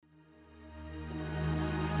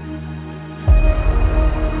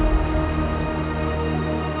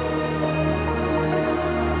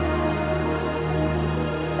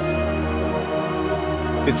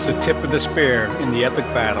It's the tip of the spear in the epic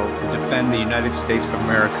battle to defend the United States of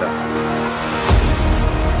America.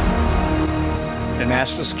 The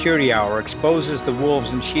National Security Hour exposes the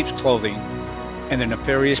wolves in sheep's clothing and their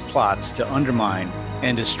nefarious plots to undermine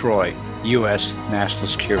and destroy U.S. national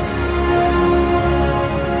security.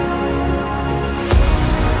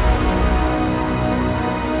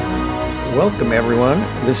 Welcome, everyone.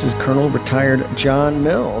 This is Colonel Retired John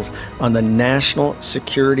Mills on the National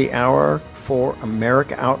Security Hour for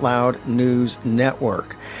America Out Loud News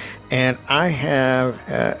Network. And I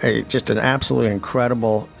have just an absolutely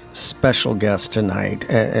incredible special guest tonight.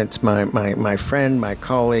 It's my friend, my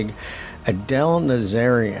colleague, Adele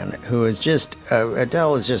Nazarian, who is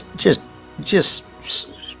Adele is just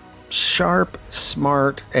sharp,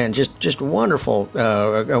 smart, and just wonderful,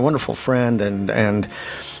 a wonderful friend, and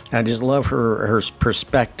I just love her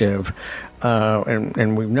perspective,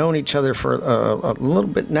 and we've known each other for a little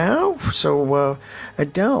bit now. So,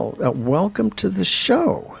 Adele, welcome to the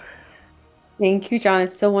show. Thank you, John.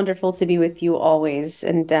 It's so wonderful to be with you always,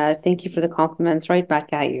 and thank you for the compliments right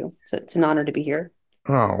back at you. So it's an honor to be here.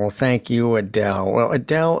 Oh, well, thank you, Adele. Well,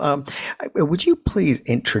 Adele, would you please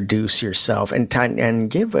introduce yourself and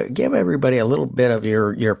give everybody a little bit of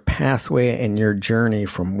your pathway and your journey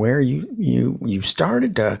from where you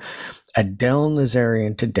started to Adele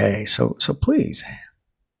Nazarian today. So please.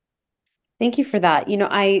 Thank you for that.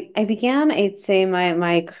 I began, I'd say,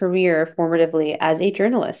 my career formatively as a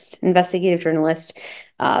journalist, investigative journalist,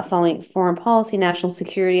 following foreign policy, national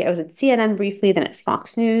security. I was at CNN briefly, then at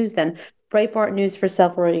Fox News, then Breitbart News for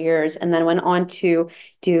several years, and then went on to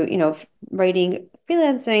do, writing,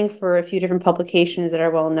 freelancing for a few different publications that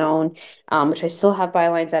are well known, which I still have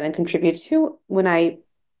bylines at and contribute to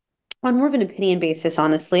on more of an opinion basis,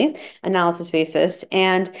 honestly, analysis basis,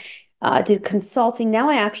 and did consulting. Now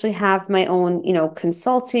I actually have my own,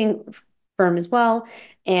 consulting firm as well,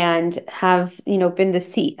 and have, been I'm the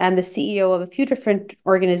CEO of a few different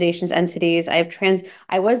organizations, entities.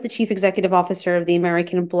 I was the chief executive officer of the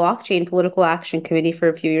American Blockchain Political Action Committee for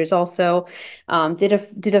a few years also.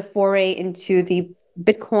 Did a foray into the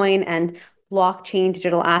Bitcoin and blockchain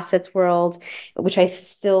digital assets world, which I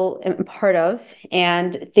still am part of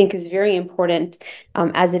and think is very important,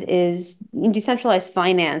 as it is. Decentralized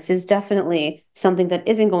finance is definitely something that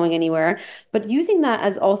isn't going anywhere, but using that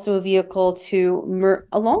as also a vehicle to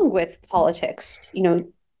along with politics,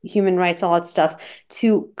 human rights, all that stuff,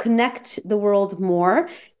 to connect the world more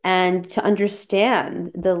and to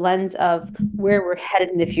understand the lens of where we're headed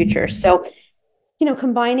in the future. So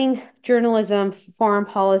combining journalism, foreign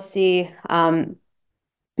policy,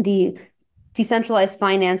 the decentralized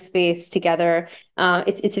finance space together,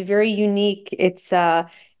 it's a very unique. It's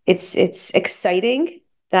exciting,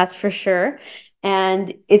 that's for sure,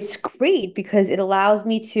 and it's great because it allows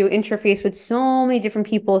me to interface with so many different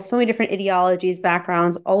people, so many different ideologies,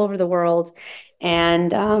 backgrounds all over the world.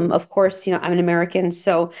 And of course, I'm an American,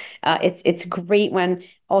 so it's great when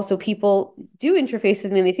also people do interface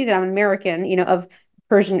with me and they see that I'm an American, of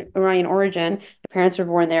Persian Iranian origin. The parents were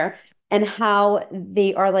born there, and how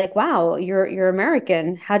they are like, "Wow, you're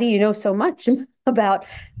American. How do you know so much about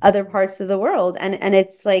other parts of the world?" And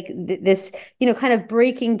it's like this, kind of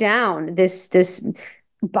breaking down this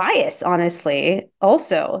bias, honestly,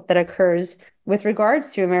 also that occurs with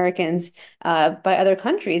regards to Americans by other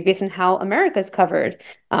countries based on how America's covered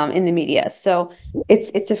in the media. So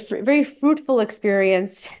it's a very fruitful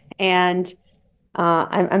experience, and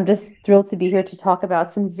I'm just thrilled to be here to talk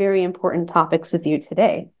about some very important topics with you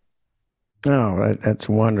today. Oh, that's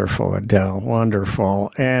wonderful, Adele.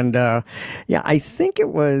 Wonderful. And yeah, I think it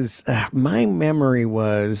was my memory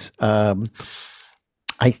was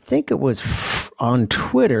I think it was on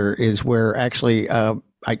Twitter is where actually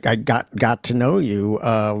I got to know you.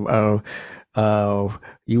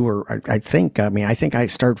 You were, I think I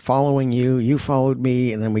started following you. You followed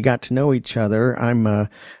me, and then we got to know each other.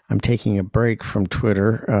 I'm taking a break from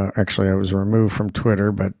Twitter. Actually, I was removed from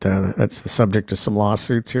Twitter, but that's the subject of some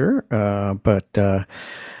lawsuits here.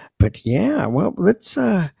 But yeah, well, let's.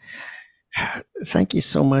 Thank you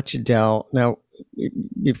so much, Adele. Now,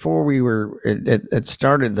 before we it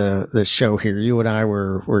started the show here, you and I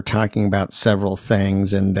were talking about several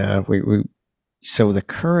things, and we so the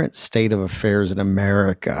current state of affairs in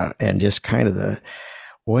America and just kind of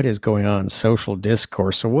what is going on in social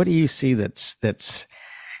discourse. So what do you see that's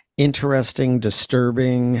interesting,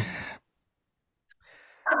 disturbing?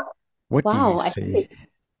 What do you Wow, see?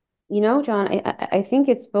 John, I think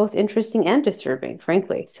it's both interesting and disturbing,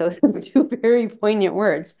 frankly. So two very poignant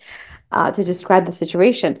words to describe the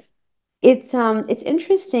situation. It's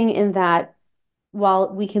interesting in that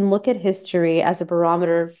while we can look at history as a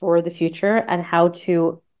barometer for the future and how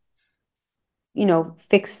to,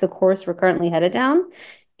 fix the course we're currently headed down,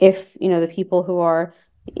 if, the people who are,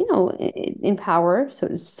 in power,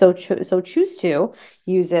 so choose to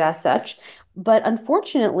use it as such. But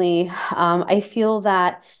unfortunately, I feel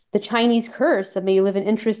that the Chinese curse of may you live in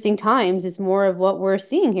interesting times is more of what we're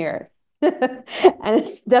seeing here. And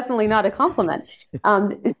it's definitely not a compliment.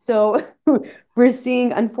 So we're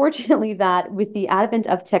seeing, unfortunately, that with the advent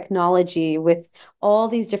of technology, with all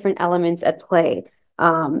these different elements at play,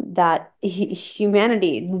 that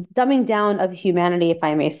humanity, dumbing down of humanity, if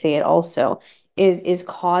I may say it also, is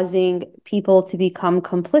causing people to become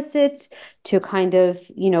complicit, to kind of,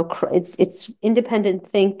 it's independent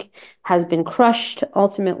think has been crushed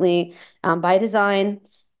ultimately, by design,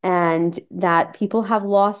 and that people have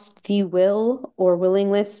lost the will or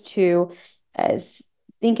willingness to uh,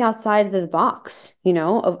 think outside of the box,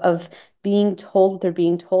 of being told what they're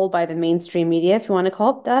being told by the mainstream media, if you want to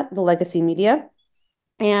call it that, the legacy media,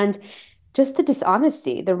 and just the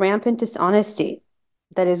dishonesty, the rampant dishonesty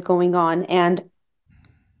that is going on, and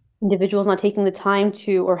individuals not taking the time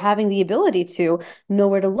to or having the ability to know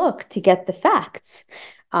where to look to get the facts.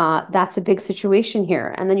 That's a big situation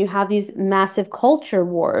here. And then you have these massive culture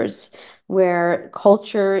wars where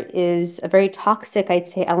culture is a very toxic, I'd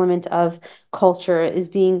say, element of culture is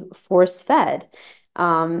being force fed,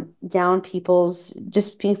 down people's,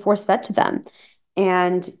 just being force fed to them.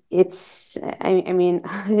 And I mean,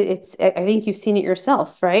 I think you've seen it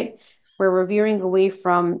yourself, right? Where we're veering away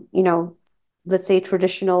from, let's say,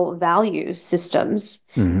 traditional value systems,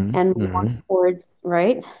 Hmm. and more Hmm. towards,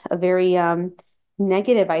 right, a very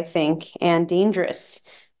negative, I think, and dangerous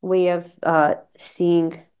way of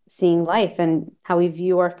seeing life and how we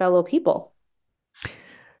view our fellow people.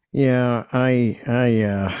 Yeah,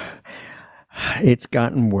 it's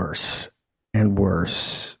gotten worse and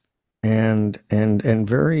worse, and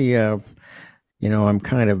very, I'm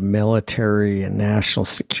kind of military and national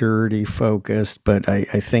security focused, but I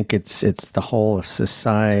think it's the whole of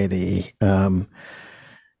society.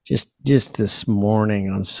 Just this morning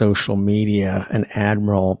on social media, an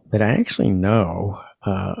admiral that I actually know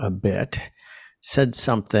a bit said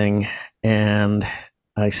something, and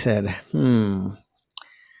I said,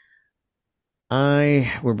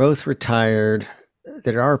 we're both retired.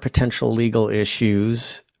 There are potential legal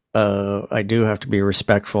issues. I do have to be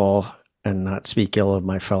respectful and not speak ill of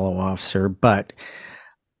my fellow officer, but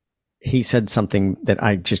he said something that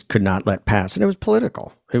I just could not let pass, and it was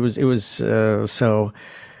political. So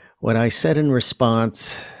what I said in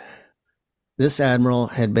response: this admiral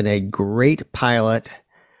had been a great pilot,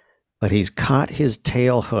 but he's caught his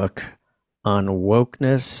tail hook on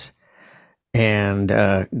wokeness and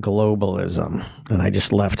globalism, and I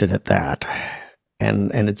just left it at that.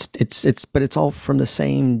 And but it's all from the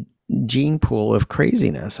same gene pool of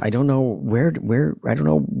craziness. I don't know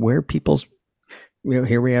where people's,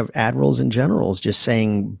 here we have admirals and generals just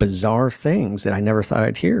saying bizarre things that I never thought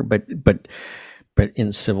I'd hear, but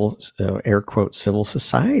in civil, air quote, civil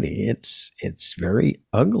society, it's very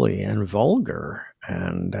ugly and vulgar,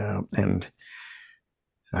 and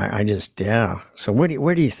I just, yeah. So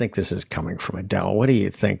where do you think this is coming from, Adele? What do you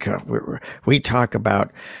think? We talk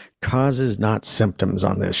about causes, not symptoms,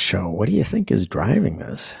 on this show. What do you think is driving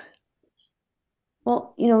this?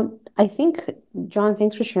 Well, I think, John,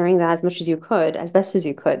 thanks for sharing that as much as you could, as best as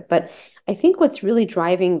you could. But I think what's really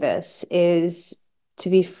driving this is, to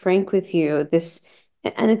be frank with you, this,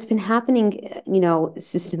 and it's been happening,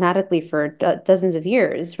 systematically for dozens of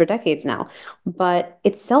years, for decades now, but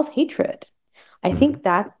it's self-hatred. I Mm-hmm. think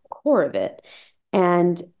that's the core of it.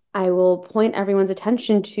 And I will point everyone's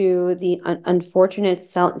attention to the unfortunate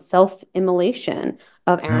self-immolation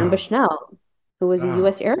of Aaron Oh, Bushnell, who was a oh,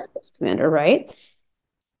 U.S. Air Force commander, right?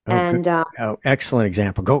 oh, good. And Oh, excellent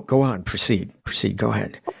example. Go on. Proceed. Go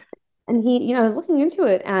ahead. he, I was looking into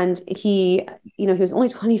it, and he was only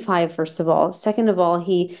 25, first of all. Second of all,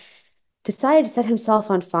 he decided to set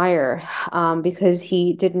himself on fire, because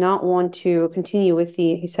he did not want to continue with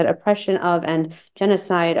the, he said, oppression of and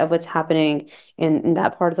genocide of what's happening in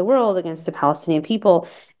that part of the world against the Palestinian people.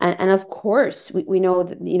 And of course, we know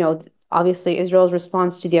that, obviously Israel's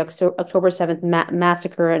response to the October 7th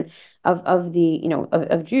massacre and of the,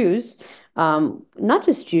 of Jews, not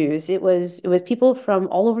just Jews, it was people from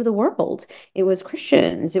all over the world. It was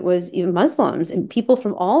Christians, it was even Muslims, and people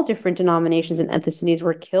from all different denominations and ethnicities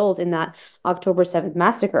were killed in that October 7th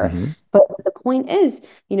massacre. Mm-hmm. But the point is,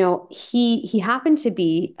 he happened to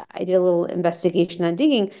be, I did a little investigation on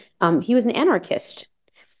digging, he was an anarchist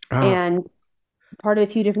Ah, and part of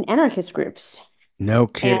a few different anarchist groups. No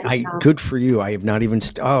And kidding. Good for you. I have not even.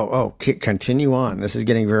 Continue on. This is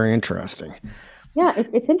getting very interesting. yeah,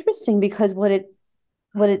 it's interesting because what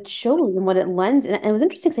it shows and what it lends, and it was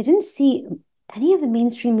interesting because I didn't see any of the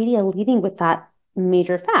mainstream media leading with that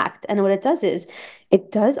major fact. And what it does is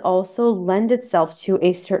it does also lend itself to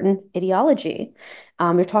a certain ideology.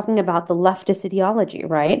 You're talking about the leftist ideology,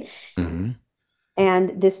 right? Hmm.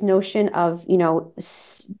 And this notion of,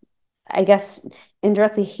 I guess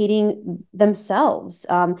indirectly hating themselves.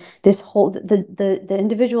 This whole the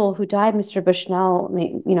individual who died, Mr. Bushnell, I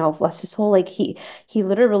mean, bless his soul, like he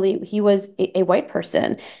literally he was a white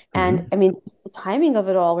person, and Hmm. I mean the timing of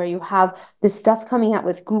it all, where you have this stuff coming out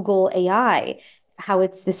with Google AI. How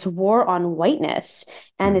it's this war on whiteness,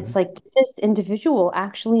 and Hmm. it's like, did this individual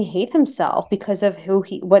actually hate himself because of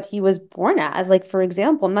what he was born as? Like, for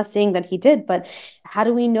example, I'm not saying that he did, but how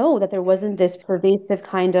do we know that there wasn't this pervasive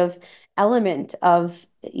kind of element of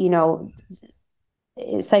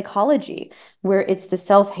psychology where it's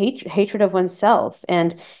the hatred of oneself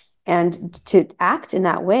and to act in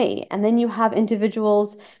that way, and then you have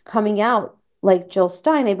individuals coming out like Jill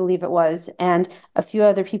Stein, I believe it was, and a few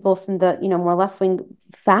other people from the more left-wing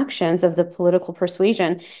factions of the political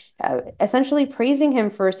persuasion, essentially praising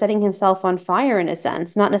him for setting himself on fire in a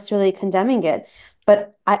sense, not necessarily condemning it.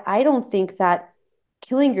 But I don't think that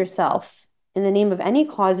killing yourself in the name of any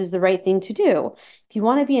cause is the right thing to do. If you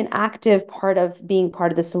want to be an active part of being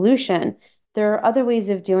part of the solution, there are other ways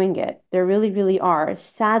of doing it. There really, really are.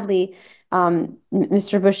 Sadly,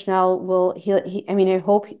 Mr. Bushnell I mean, I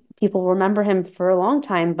hope people remember him for a long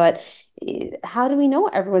time, but how do we know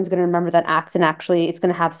everyone's going to remember that act and actually it's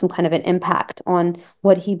going to have some kind of an impact on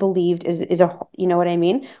what he believed is a, you know what I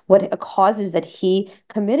mean? What causes that he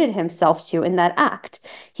committed himself to in that act.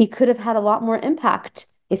 He could have had a lot more impact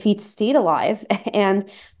if he'd stayed alive and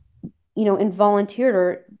and volunteered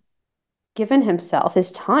or given himself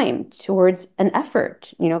his time towards an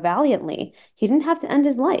effort, valiantly. He didn't have to end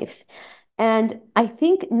his life. And I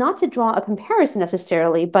think, not to draw a comparison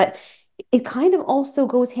necessarily, but it kind of also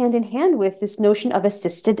goes hand in hand with this notion of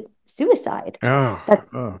assisted suicide. Oh, That's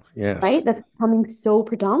oh, yes. right. That's becoming so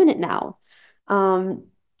predominant now. Um,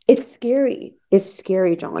 it's scary. It's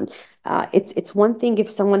scary, John. It's one thing if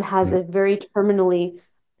someone has Mm. a very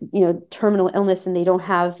terminal illness and they don't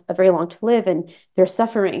have a very long to live and they're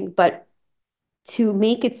suffering, but to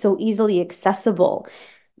make it so easily accessible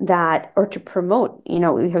that, or to promote,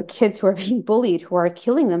 we have kids who are being bullied, who are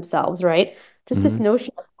killing themselves, right? Just this Hmm.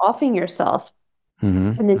 notion of offing yourself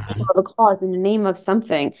Hmm. in the name Hmm. of a cause, in the name of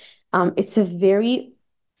something. It's a very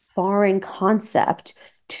foreign concept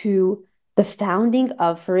to the founding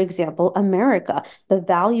of, for example, America, the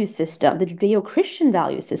value system, the Judeo-Christian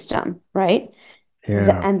value system, right?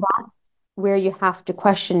 Yeah. And that's where you have to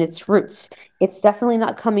question its roots. It's definitely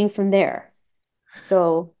not coming from there.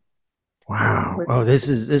 So Wow. we're, Oh, this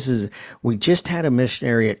is. We just had a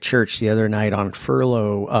missionary at church the other night on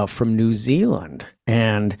furlough from New Zealand,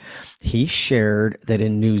 and he shared that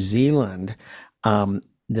in New Zealand,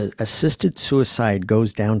 the assisted suicide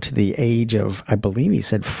goes down to the age of, I believe he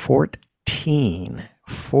said 14.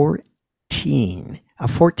 14. A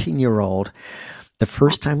 14-year-old. The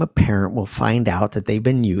first time a parent will find out that they've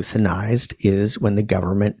been euthanized is when the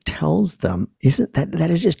government tells them. Isn't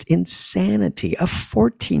that is just insanity? A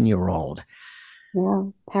 14-year-old. yeah,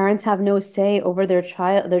 parents have no say over their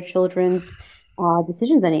children's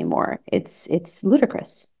decisions anymore. It's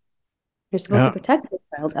ludicrous. You're supposed to Yeah, protect your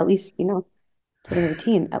child, at least, till they're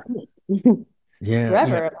 18, at least. yeah, yeah.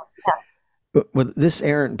 Forever. But this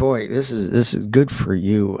Aaron, boy, this is good for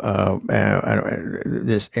you.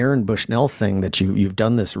 This Aaron Bushnell thing that you've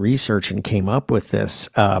done this research and came up with this.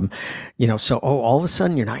 So all of a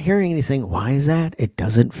sudden you're not hearing anything. Why is that? It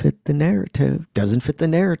doesn't fit the narrative. Doesn't fit the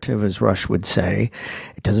narrative, as Rush would say.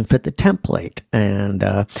 It doesn't fit the template. And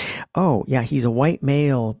oh yeah, he's a white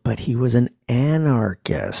male, but he was an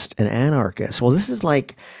anarchist. An anarchist. Well, this is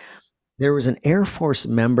like. There was an Air Force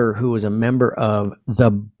member who was a member of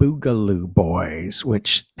the Boogaloo Boys,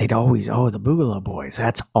 which they'd always, oh, the Boogaloo Boys,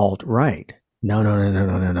 that's alt-right. No, no, no, no,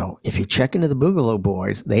 no, no, no. If you check into the Boogaloo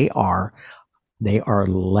Boys, they are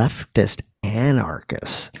leftist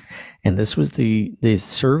anarchists. And this was the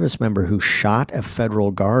service member who shot a federal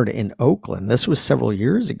guard in Oakland. This was several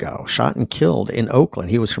years ago, shot and killed in Oakland.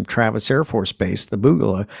 He was from Travis Air Force Base, the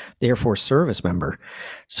Boogaloo, the Air Force service member.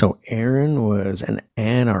 So Aaron was an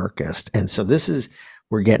anarchist. And so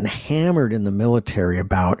we're getting hammered in the military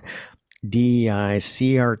about DEI,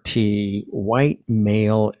 CRT, white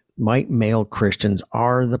male Christians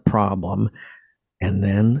are the problem. And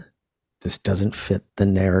then this doesn't fit the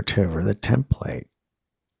narrative or the template.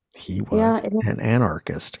 He Yeah, was an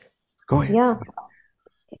anarchist. Go ahead. yeah.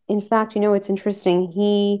 in fact, it's interesting.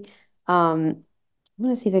 I'm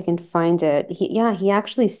gonna see if I can find it. He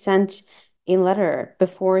actually sent a letter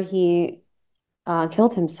before he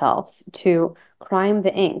killed himself to Crime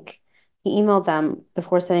the Inc. He emailed them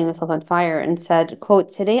before setting himself on fire and said,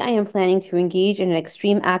 quote, "Today I am planning to engage in an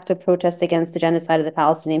extreme act of protest against the genocide of the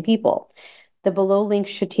Palestinian people. The below link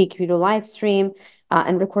should take you to a live stream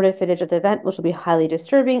and recorded footage of the event, which will be highly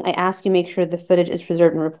disturbing. I ask you make sure the footage is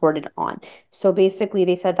preserved and reported on." So basically,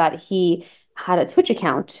 they said that he had a Twitch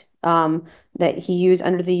account that he used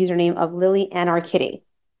under the username of Lily Anarchitty.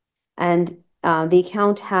 And the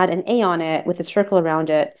account had an A on it with a circle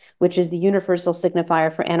around it, which is the universal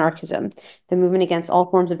signifier for anarchism, the movement against all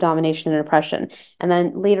forms of domination and oppression. And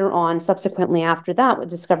then later on, subsequently after that, when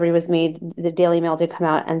discovery was made, the Daily Mail did come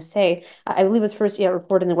out and say, I believe it was first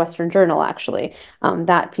reported in the Western Journal, actually,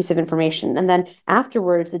 that piece of information. And then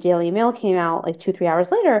afterwards, the Daily Mail came out like 2, 3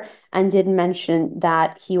 hours later and did mention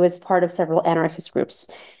that he was part of several anarchist groups.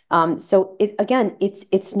 So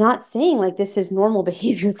it's not saying like this is normal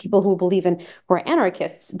behavior of people who believe in who are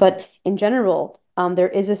anarchists, but in general, there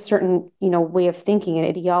is a certain way of thinking and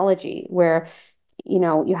ideology where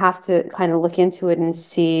you have to kind of look into it and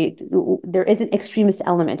see there is an extremist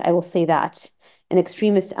element. I will say that an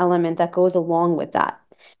extremist element that goes along with that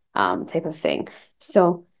type of thing.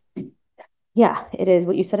 So yeah, it is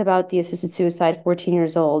what you said about the assisted suicide, 14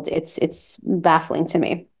 years old. It's baffling to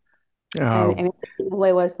me. I Oh, mean, the way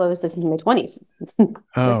I was close in my 20s.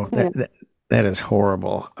 oh, that is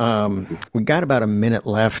horrible. We got about a minute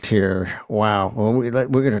left here. Wow. Well, we're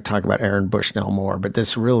going to talk about Aaron Bushnell more, but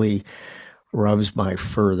this really rubs my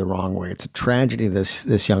fur the wrong way. It's a tragedy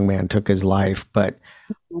this young man took his life, but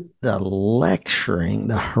the lecturing,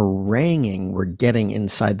 the haranguing we're getting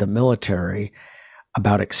inside the military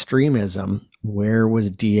about extremism. Where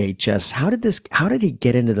was DHS? How did he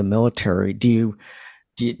get into the military? Do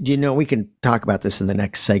you know, we can talk about this in the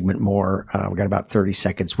next segment more. We've got about 30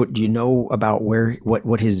 seconds. What do you know about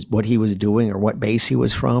what he was doing or what base he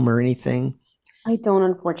was from or anything? I don't,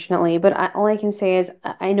 unfortunately, but all I can say is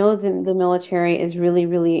I know the military is really,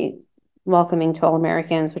 really welcoming to all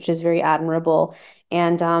Americans, which is very admirable.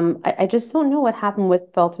 And I just don't know what happened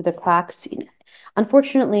with fell through the cracks.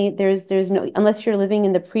 Unfortunately, there's no unless you're living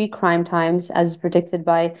in the pre-crime times, as predicted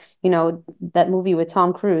by that movie with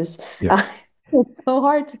Tom Cruise. Uh, Yes. it's so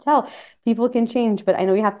hard to tell. People can change, but I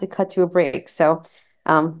know you have to cut to a break. So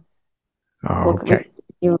um, Oh, we'll okay.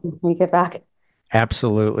 when we get back.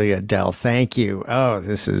 Absolutely, Adele. Thank you. Oh,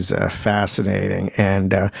 this is fascinating.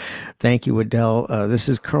 And thank you, Adele. This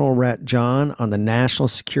is Colonel Ret John on the National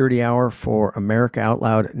Security Hour for America Out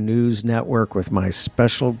Loud News Network with my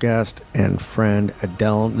special guest and friend,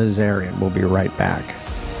 Adele Nazarian. We'll be right back.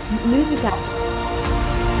 News recap.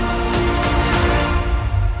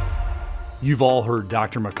 You've all heard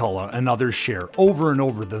Dr. McCullough and others share over and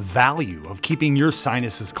over the value of keeping your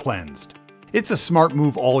sinuses cleansed. It's a smart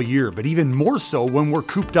move all year, but even more so when we're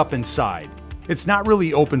cooped up inside. It's not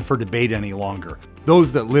really open for debate any longer.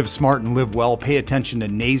 Those that live smart and live well pay attention to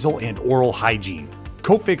nasal and oral hygiene.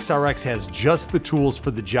 Cofix RX has just the tools for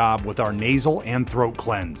the job with our nasal and throat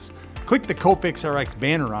cleanse. Click the Cofix RX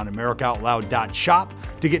banner on AmericaOutloud.shop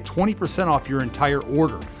to get 20% off your entire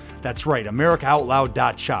order. That's right,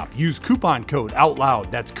 AmericaOutloud.shop. Use coupon code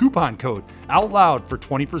OUTLOUD. That's coupon code OUTLOUD for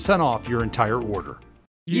 20% off your entire order.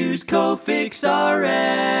 Use Cofix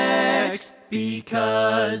RX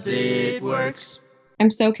because it works.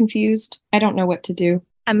 I'm so confused. I don't know what to do.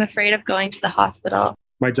 I'm afraid of going to the hospital.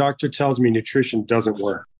 My doctor tells me nutrition doesn't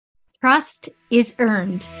work. Trust is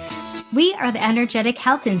earned. We are the Energetic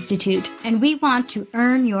Health Institute, and we want to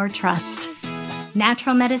earn your trust.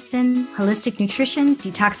 Natural medicine, holistic nutrition,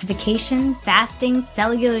 detoxification, fasting,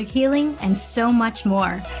 cellular healing, and so much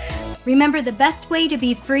more. Remember, the best way to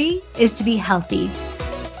be free is to be healthy.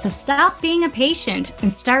 So stop being a patient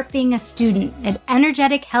and start being a student at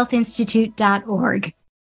energetichealthinstitute.org.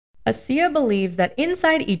 ASEA believes that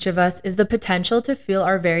inside each of us is the potential to feel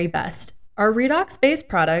our very best. Our redox-based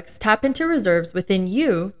products tap into reserves within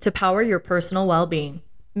you to power your personal well-being.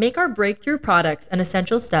 Make our breakthrough products an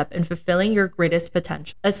essential step in fulfilling your greatest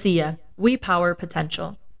potential. ASEA, we power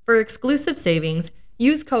potential. For exclusive savings,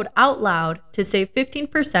 use code OUTLOUD to save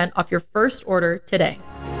 15% off your first order today.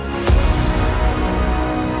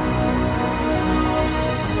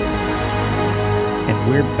 And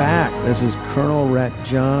we're back. This is Colonel Ret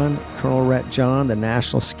John, the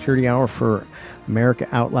National Security Hour for America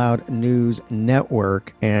Out Loud News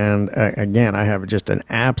Network. And again, I have just an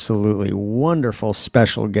absolutely wonderful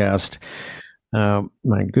special guest,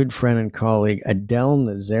 my good friend and colleague, Adele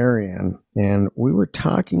Nazarian. And we were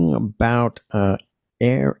talking about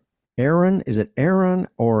Aaron, is it Aaron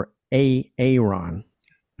or Aaron?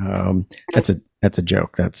 That's a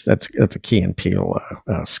joke. That's a Key and Peele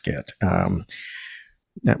skit.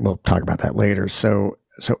 We'll talk about that later. So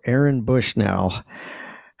Aaron Bushnell.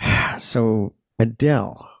 So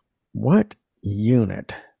Adele, what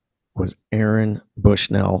unit was Aaron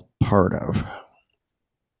Bushnell part of?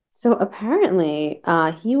 So apparently,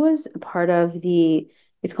 he was part of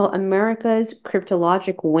it's called America's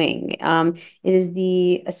Cryptologic Wing. It is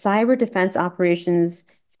the cyber defense operations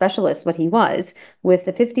specialist, what he was, with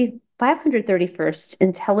the 531st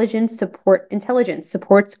Intelligence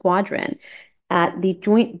Support Squadron at the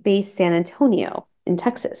Joint Base San Antonio in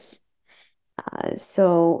Texas.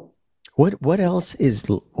 So what else is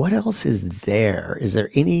there? Is there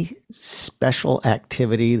any special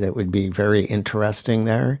activity that would be very interesting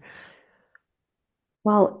there?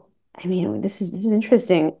 Well, I mean, this is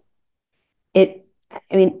interesting. It's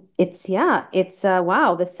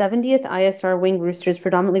wow, the 70th ISR Wing Roosters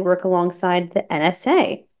predominantly work alongside the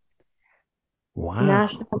NSA. Wow. It's a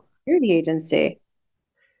national security agency.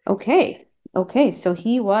 Okay. So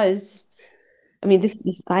he was, I mean,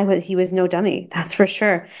 this guy, he was no dummy, that's for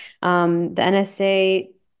sure. The NSA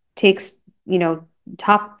takes,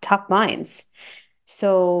 top minds.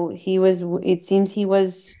 So it seems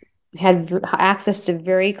had access to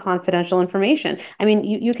very confidential information. I mean,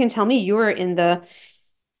 you can tell me you are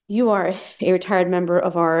a retired member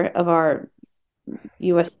of our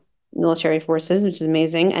U.S. military forces, which is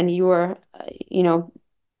amazing, and you are,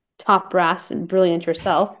 top brass and brilliant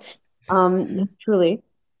yourself, truly.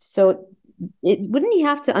 So, wouldn't he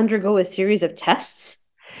have to undergo a series of tests?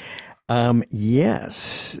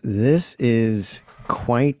 Yes, this is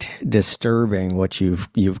quite disturbing what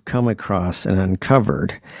you've come across and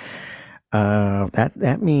uncovered.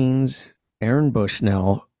 That means Aaron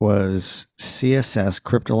Bushnell was CSS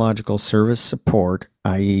Cryptological Service Support,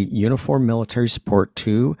 i.e., uniform military support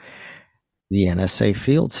to the NSA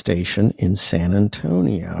field station in San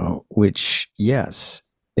Antonio, which, yes,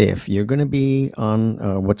 if you're going to be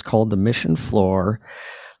on what's called the mission floor,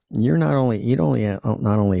 you not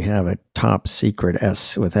only have a top secret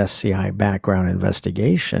with SCI background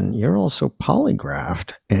investigation, you're also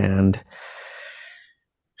polygraphed. And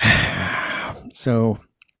so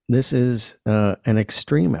this is an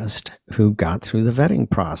extremist who got through the vetting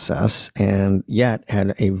process and yet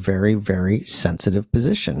had a very, very sensitive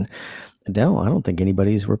position. Adele, I don't think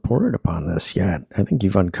anybody's reported upon this yet. I think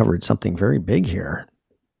you've uncovered something very big here.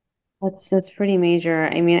 That's pretty major.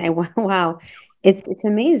 I mean, wow, it's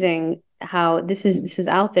amazing how this was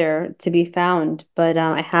out there to be found, but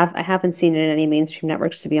I haven't seen it in any mainstream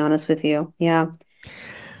networks, to be honest with you. Yeah.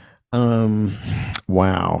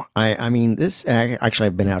 Wow. I mean,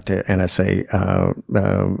 I've been out to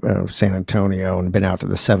NSA San Antonio and been out to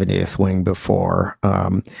the 70th Wing before.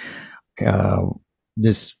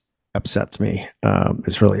 This upsets me.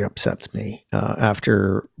 This really upsets me.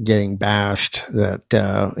 After getting bashed that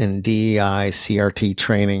in DEI, CRT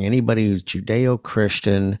training, anybody who's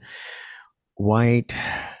Judeo-Christian, white,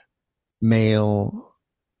 male,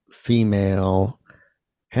 female,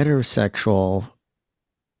 heterosexual,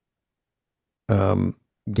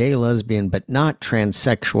 gay, lesbian, but not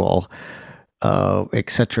transsexual, et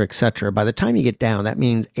cetera, et cetera. By the time you get down, that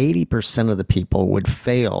means 80% of the people would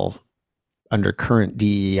fail under current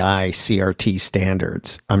DEI CRT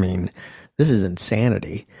standards. I mean, this is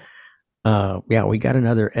insanity. Yeah, we got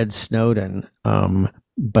another Ed Snowden,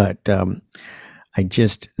 but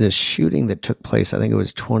this shooting that took place, I think it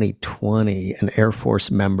was 2020, an Air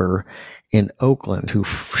Force member in Oakland who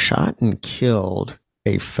shot and killed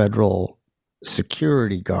a federal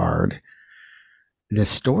security guard. The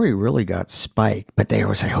story really got spiked, but they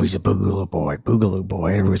were saying, "Oh, he's a boogaloo boy."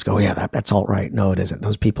 And everyone's going, "Yeah, that's all right." No, it isn't.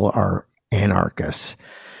 Those people are anarchists.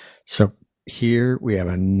 So here we have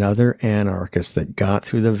another anarchist that got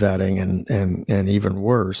through the vetting, and even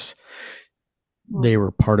worse, they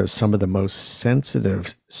were part of some of the most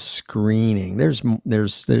sensitive screening.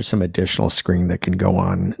 There's some additional screening that can go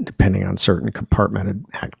on depending on certain compartmented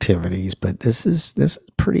activities, but this is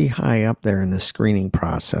pretty high up there in the screening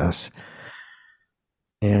process.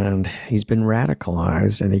 And he's been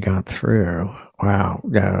radicalized, and he got through. Wow,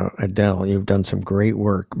 Adele, you've done some great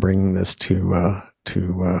work bringing this to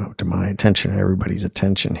my attention and everybody's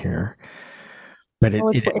attention here. But it's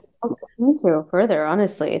me too. Further,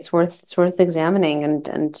 honestly, it's worth examining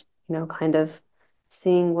and kind of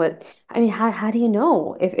seeing what. I mean, how do you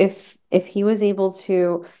know if he was able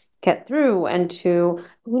to get through and to,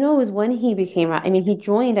 who knows when he became. I mean, he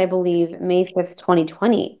joined, I believe, May 5th,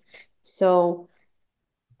 2020. So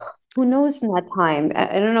who knows from that time?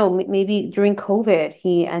 I don't know. Maybe during COVID,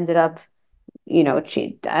 he ended up,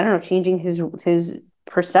 I don't know, changing his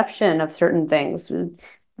perception of certain things.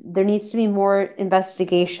 There needs to be more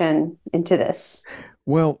investigation into this.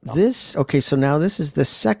 Well, so now this is the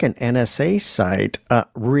second NSA site,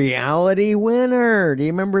 Reality Winner. Do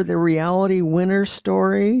you remember the Reality Winner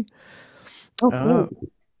story? Oh, please.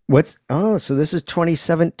 So this is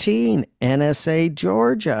 2017, NSA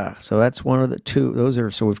Georgia. So that's one of the two.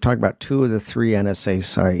 So we've talked about two of the three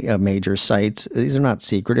NSA major sites. These are not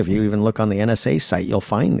secret. If you even look on the NSA site, you'll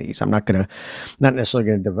find these. I'm not necessarily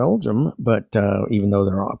going to divulge them, but even though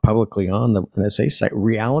they're all publicly on the NSA site,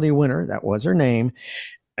 Reality Winner, that was her name,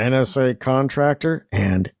 NSA contractor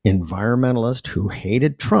and environmentalist who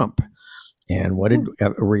hated Trump. And what did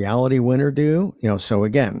a Reality Winner do? So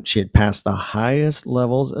again, she had passed the highest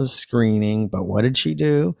levels of screening, but what did she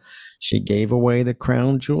do? She gave away the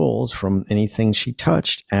crown jewels from anything she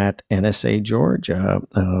touched at NSA Georgia,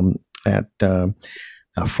 at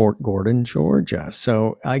Fort Gordon, Georgia.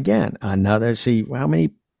 So again, how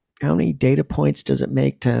many data points do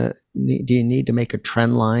you need to make a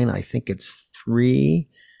trend line? I think it's 3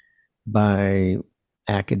 by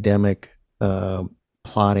academic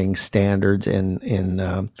plotting standards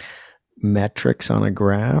in metrics on a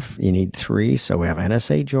graph. You need 3. So we have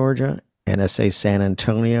NSA Georgia, NSA San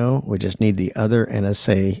Antonio. We just need the other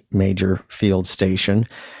NSA major field station.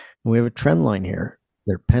 We have a trend line here.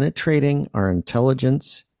 They're penetrating our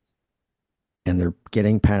intelligence and they're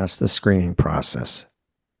getting past the screening process.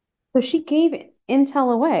 So she gave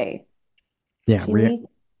intel away. Yeah.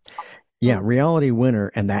 Reality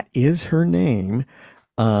Winner, and that is her name.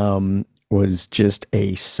 Was just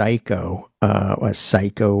a psycho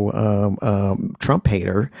Trump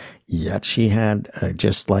hater. Yet she had,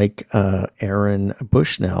 just like Aaron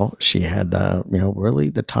Bushnell, she had really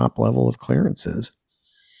the top level of clearances.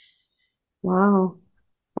 Wow.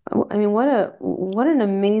 I mean, what an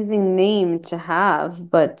amazing name to have,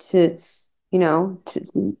 but to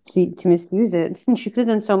misuse it. She could have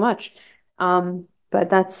done so much. But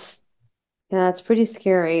that's pretty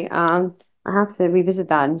scary. I have to revisit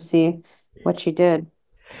that and see what she did.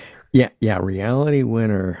 Yeah, Reality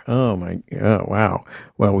Winner. Oh wow.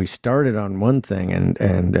 Well, we started on one thing,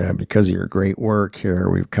 and because of your great work here,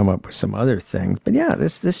 we've come up with some other things. But yeah,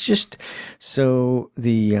 this just so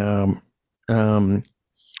the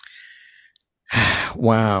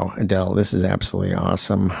wow, Adele, this is absolutely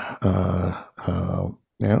awesome.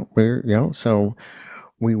 So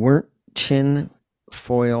we weren't tin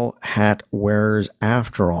foil hat wearers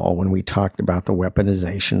after all when we talked about the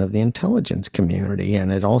weaponization of the intelligence community.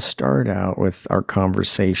 And it all started out with our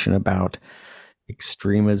conversation about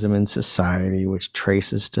extremism in society, which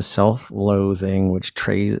traces to self-loathing, which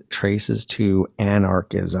traces to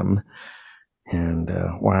anarchism. And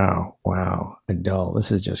wow, Adele, this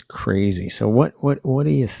is just crazy. So what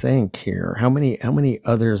do you think here? How many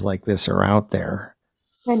others like this are out there?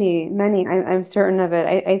 Many. I'm certain of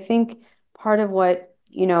it. I think part of what,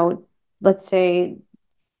 let's say,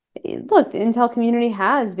 look, the intel community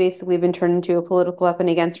has basically been turned into a political weapon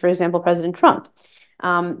against, for example, President Trump.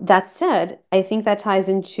 That said, I think that ties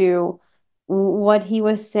into what he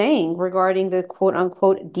was saying regarding the quote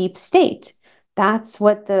unquote deep state. That's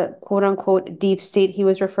what the quote unquote deep state he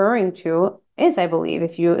was referring to is, I believe.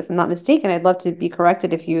 If I'm not mistaken, I'd love to be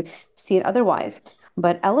corrected if you see it otherwise.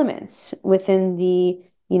 But elements within the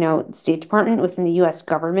State Department, within the U.S.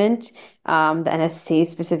 government, the NSA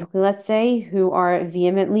specifically, let's say, who are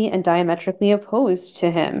vehemently and diametrically opposed to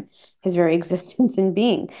him, his very existence and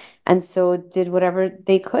being, and so did whatever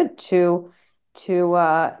they could to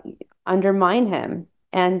undermine him.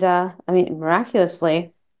 And I mean,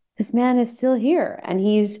 miraculously, this man is still here, and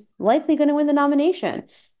he's likely going to win the nomination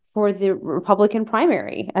for the Republican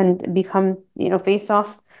primary and become, face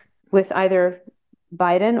off with either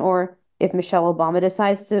Biden or, if Michelle Obama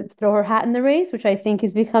decides to throw her hat in the race, which I think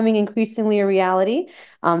is becoming increasingly a reality,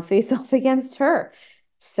 face off against her.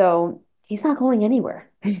 So he's not going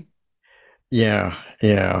anywhere. Yeah.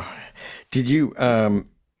 Did you,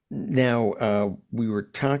 now, we were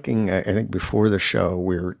talking, I think before the show,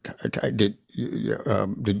 did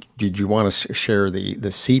you want to share the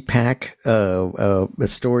CPAC, the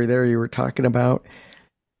story there you were talking about?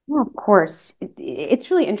 Yeah, of course.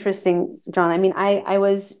 It's really interesting, John. I mean, I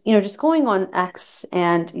was, just going on X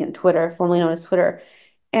and Twitter, formerly known as Twitter,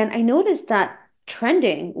 and I noticed that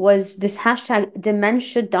trending was this hashtag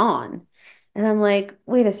Dementia Dawn. And I'm like,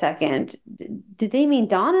 wait a second, did they mean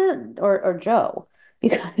Donna or Joe?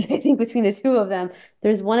 Because I think between the two of them,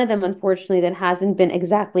 there's one of them, unfortunately, that hasn't been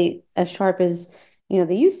exactly as sharp as,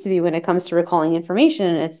 they used to be when it comes to recalling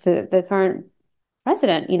information. It's the current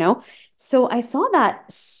president, So I saw that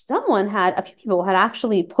a few people had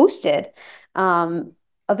actually posted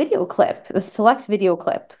a video clip, a select video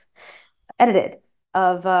clip, edited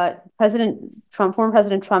of former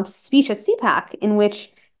President Trump's speech at CPAC, in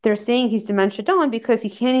which they're saying he's dementia Don because he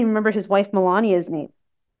can't even remember his wife Melania's name.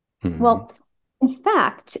 Mm-hmm. Well, in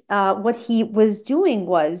fact, what he was doing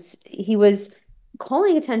was he was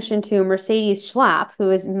calling attention to Mercedes Schlapp,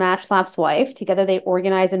 who is Matt Schlapp's wife. Together, they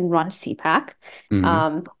organize and run CPAC,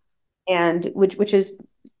 and which is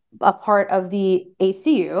a part of the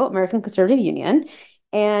ACU, American Conservative Union.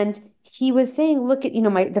 And he was saying, look at,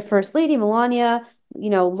 the First Lady, Melania,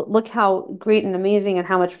 look how great and amazing and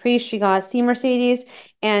how much praise she got. See Mercedes.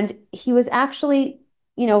 And he was actually,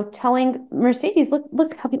 telling Mercedes,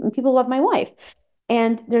 look how people love my wife.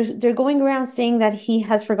 And they're going around saying that he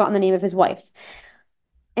has forgotten the name of his wife.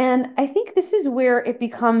 And I think this is where it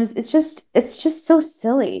becomes, it's just so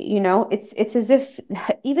silly, it's as if,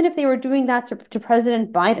 even if they were doing that to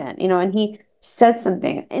President Biden, and he said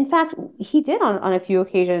something. In fact, he did on a few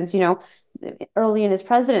occasions, early in his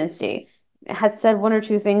presidency, had said one or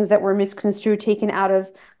two things that were misconstrued, taken out of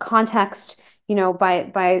context,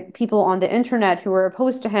 by people on the internet who were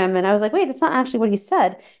opposed to him. And I was like, wait, that's not actually what he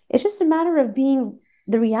said. It's just a matter of being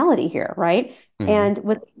the reality here, right? And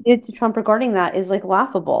what they did to Trump regarding that is like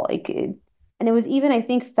laughable. And it was even, I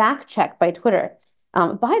think, fact checked by Twitter.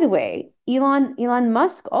 By the way, Elon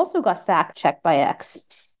Musk also got fact checked by X.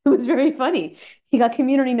 It was very funny. He got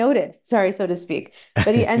community noted, sorry, so to speak.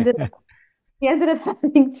 But he ended up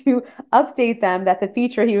having to update them that the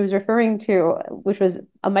feature he was referring to, which was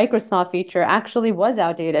a Microsoft feature, actually was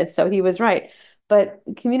outdated. So he was right. But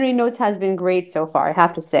community notes has been great so far, I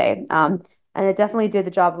have to say. And it definitely did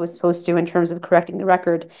the job it was supposed to in terms of correcting the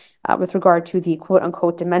record with regard to the quote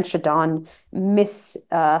unquote dementia Don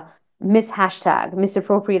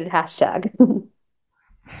misappropriated hashtag.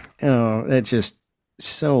 Oh, that's just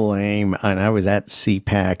so lame. And I was at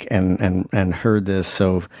CPAC and heard this.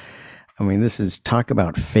 So, I mean, this is talk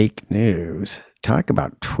about fake news, talk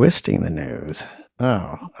about twisting the news.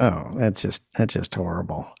 Oh, that's just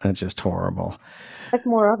horrible. That's just horrible. Like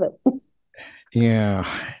more of it. Yeah.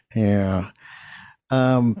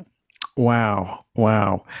 Wow.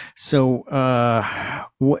 So,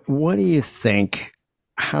 what do you think?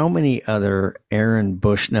 How many other Aaron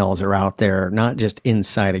Bushnells are out there, not just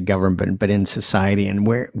inside a government, but in society? And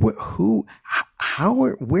where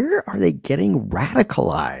are they getting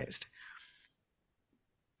radicalized?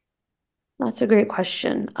 That's a great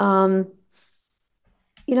question. I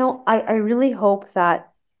really hope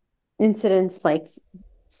that incidents like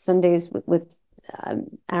Sundays with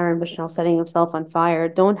Aaron Bushnell setting himself on fire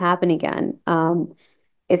don't happen again.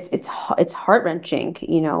 It's heart-wrenching,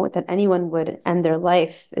 that anyone would end their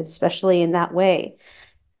life, especially in that way.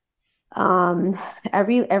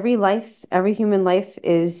 Every life, every human life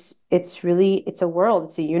it's a world,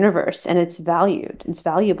 it's a universe, and it's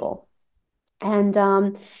valuable. And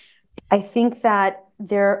I think that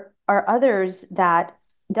there are others that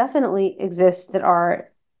definitely exist that are,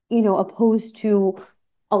 opposed to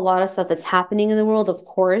a lot of stuff that's happening in the world. Of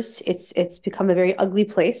course, it's become a very ugly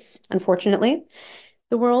place, unfortunately,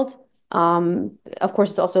 the world. Of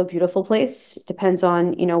course, it's also a beautiful place. It depends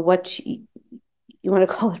on, what you want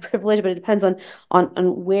to call it privilege, but it depends on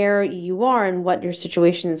where you are and what your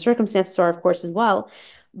situation and circumstances are, of course, as well.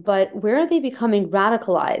 But where are they becoming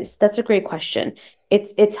radicalized? That's a great question.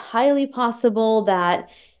 It's highly possible that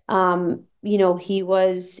he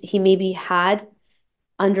maybe had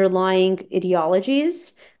underlying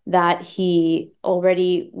ideologies that he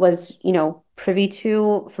already was, privy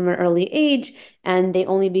to from an early age, and they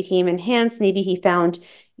only became enhanced. Maybe he found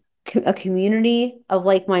a community of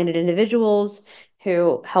like-minded individuals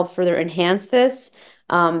who helped further enhance this.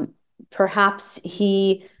 Perhaps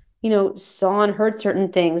he, saw and heard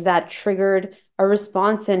certain things that triggered a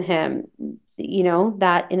response in him,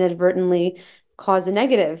 that inadvertently caused a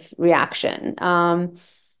negative reaction.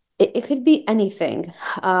 It could be anything.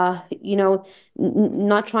 I'm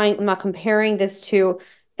not comparing this to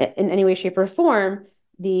in any way, shape, or form.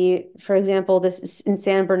 For example, this in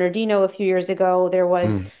San Bernardino a few years ago, there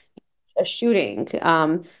was a shooting.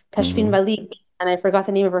 Tashfeen Malik, and I forgot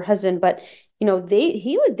the name of her husband, but they were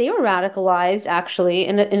radicalized actually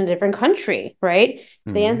in a different country, right?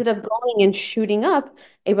 They ended up going and shooting up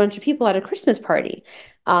a bunch of people at a Christmas party.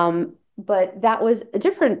 But that was a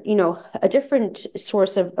different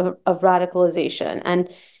source of radicalization, and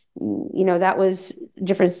that was a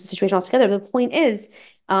different situation altogether. The point is,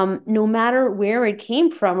 no matter where it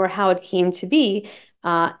came from or how it came to be,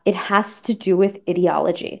 it has to do with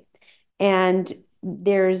ideology. And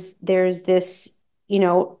there's this,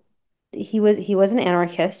 he was an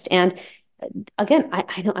anarchist, and again,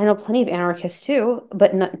 I know plenty of anarchists too,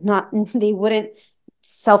 but not they wouldn't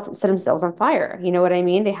set themselves on fire. You know what I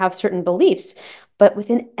mean? They have certain beliefs, but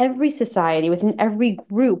within every society, within every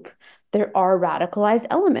group, there are radicalized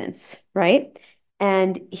elements, right?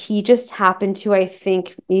 And he just happened to, I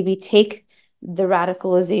think, maybe take the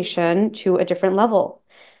radicalization to a different level.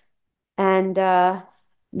 And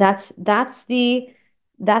that's the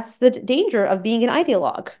danger of being an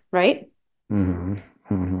ideologue, right? Mm-hmm.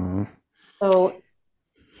 Mm-hmm. So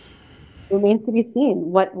it remains to be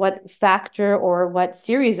seen what factor or what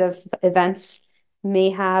series of events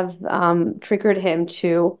may have triggered him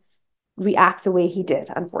to react the way he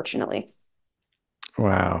did, unfortunately.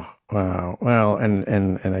 Wow. Wow. Well,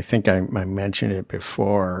 and I think I mentioned it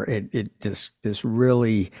before. This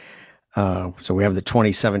really. So we have the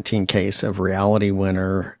 2017 case of Reality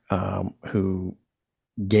Winner, who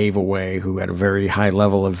had a very high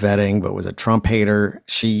level of vetting, but was a Trump hater.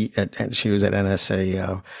 She was at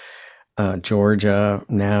NSA Georgia.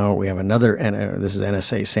 Now we have another. This is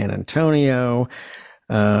NSA San Antonio.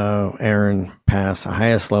 Aaron passed the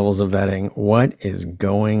highest levels of vetting. What is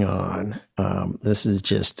going on? This is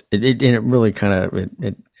just it really kind of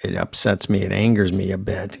it upsets me. It angers me a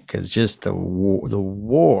bit because just the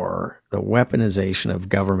war, the weaponization of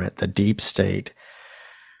government, the deep state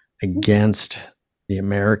against the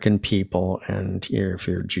American people, and if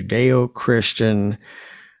you're Judeo-Christian,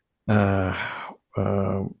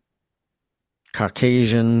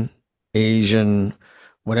 Caucasian, Asian,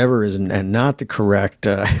 whatever is not the correct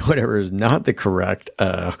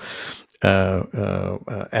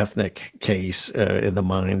ethnic case in the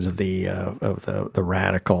minds of the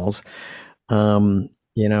radicals,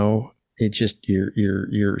 it just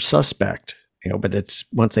you're suspect, but it's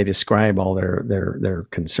once they describe all their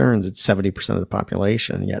concerns, it's 70% of the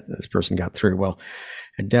population, yet this person got through. Well,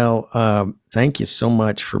 Adele, thank you so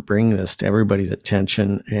much for bringing this to everybody's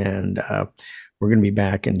attention, and we're going to be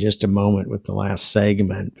back in just a moment with the last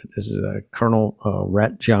segment. This is Colonel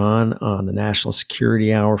Ret John on the National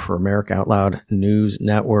Security Hour for America Out Loud News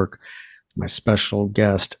Network. My special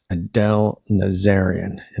guest, Adele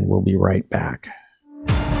Nazarian, and we'll be right back.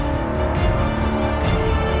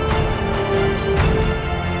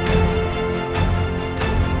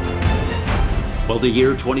 Well, the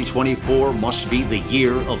year 2024 must be the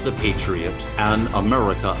year of the Patriot, and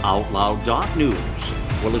AmericaOutloud.news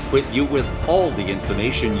will equip you with all the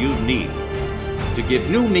information you need to give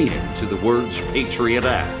new meaning to the words Patriot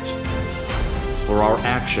Act. For our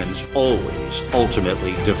actions always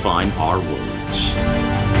ultimately define our words.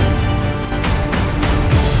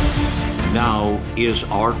 Now is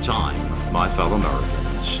our time, my fellow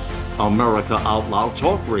Americans. America Out Loud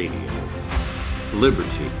Talk Radio.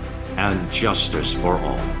 Liberty and justice for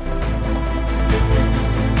all.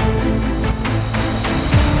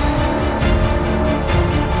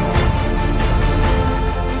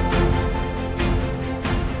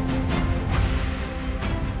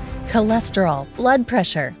 Cholesterol, blood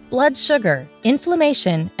pressure, blood sugar,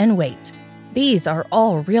 inflammation, and weight. These are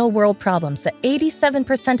all real-world problems that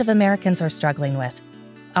 87% of Americans are struggling with.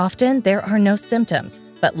 Often, there are no symptoms,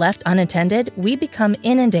 but left unattended, we become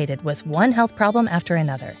inundated with one health problem after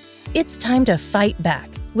another. It's time to fight back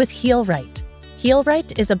with Heal Right. Heal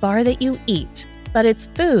Right is a bar that you eat, but it's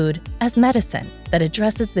food as medicine that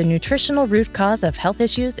addresses the nutritional root cause of health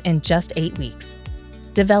issues in just 8 weeks.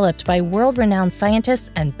 Developed by world-renowned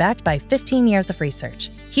scientists and backed by 15 years of research,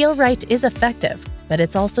 Heal Right is effective, but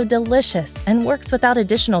it's also delicious and works without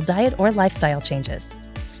additional diet or lifestyle changes.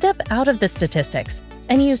 Step out of the statistics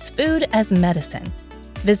and use food as medicine.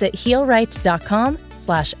 Visit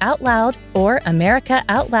healright.com/outloud or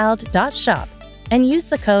americaoutloud.shop and use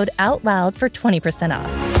the code OUTLOUD for 20%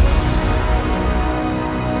 off.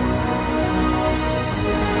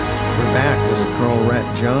 We're back. This is Colonel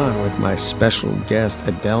Ret John with my special guest,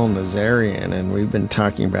 Adele Nazarian, and we've been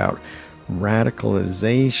talking about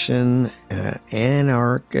radicalization,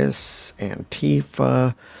 anarchists,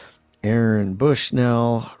 Antifa, Aaron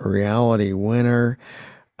Bushnell, Reality Winner.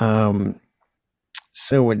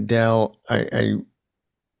 So Adele,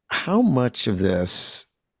 how much of this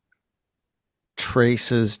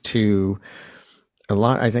traces to a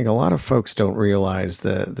lot? I think a lot of folks don't realize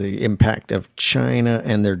the impact of China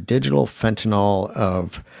and their digital fentanyl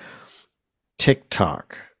of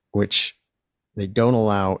TikTok, which they don't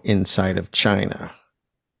allow inside of China.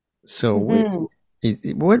 So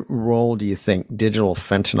what role do you think digital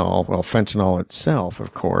fentanyl, well, fentanyl itself,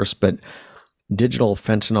 of course, but digital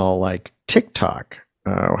fentanyl like TikTok,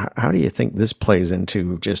 how do you think this plays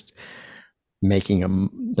into just making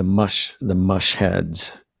the mush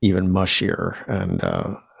heads even mushier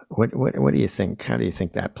What do you think? How do you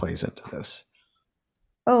think that plays into this?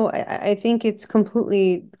 Oh, I think it's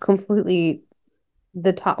completely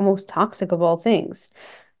the most toxic of all things.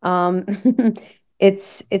 Um,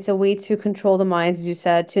 it's a way to control the minds, as you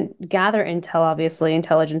said, to gather intel, obviously,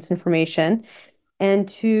 intelligence information, and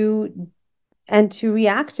to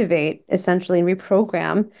reactivate essentially and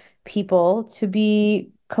reprogram people to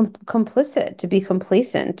be complicit, to be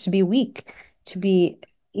complacent, to be weak, to be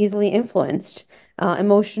easily influenced,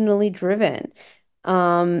 emotionally driven.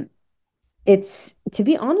 Um, it's to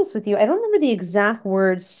be honest with you, I don't remember the exact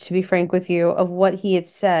words, to be frank with you, of what he had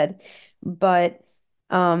said, but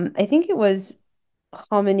I think it was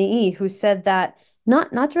Khamenei who said that,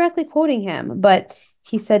 not directly quoting him, but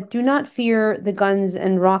he said, "Do not fear the guns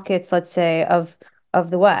and rockets, let's say, of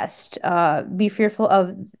the West. Be fearful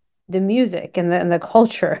of the music and the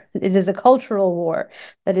culture. It is the cultural war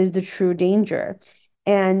that is the true danger."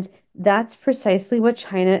 And that's precisely what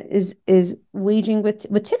China is waging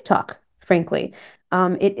with TikTok, frankly.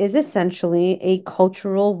 It is essentially a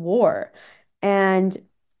cultural war. And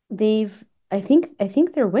I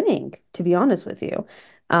think they're winning, to be honest with you.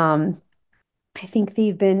 Um, I think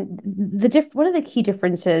they've been one of the key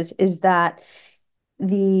differences is that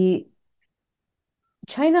the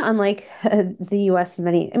China, unlike the US, I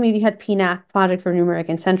mean, you had PNAC, Project for New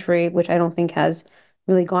American Century, which I don't think has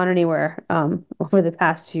really gone anywhere over the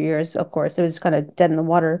past few years. Of course, it was kind of dead in the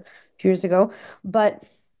water a few years ago. But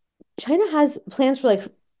China has plans for like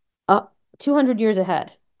 200 years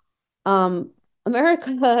ahead. Um,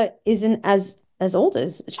 America isn't as old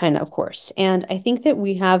as China, of course, and I think that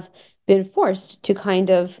we have been forced to kind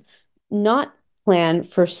of not plan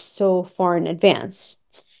for so far in advance.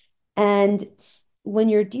 And when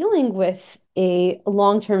you're dealing with a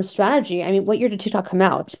long-term strategy, I mean, what year did TikTok come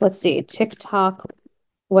out? Let's see, TikTok,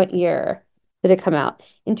 what year did it come out?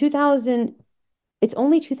 In 2000, it's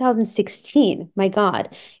only 2016. My God,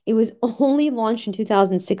 it was only launched in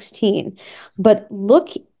 2016. But look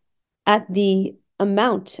at the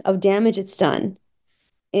amount of damage it's done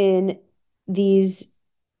in these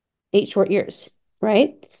 8 short years,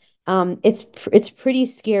 right? It's pretty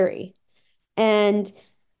scary. And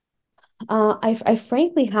I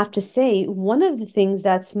frankly have to say, one of the things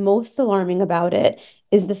that's most alarming about it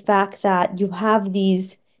is the fact that you have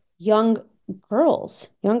these young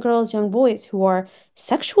young boys who are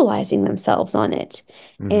sexualizing themselves on it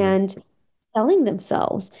and selling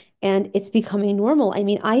themselves, and it's becoming normal. I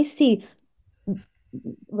mean, I see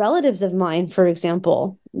relatives of mine, for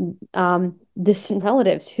example, distant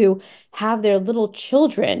relatives who have their little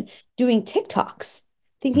children doing TikToks,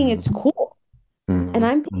 thinking it's cool. And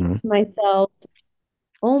I'm thinking to myself,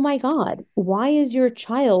 oh my God, why is your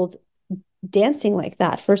child dancing like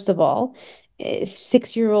that? First of all,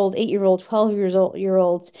 6-year-old, 8-year-old, 12 year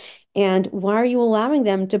olds, and why are you allowing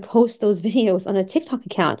them to post those videos on a TikTok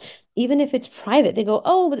account? Even if it's private, they go,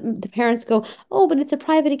 oh, but the parents go, oh, but it's a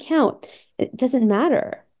private account. It doesn't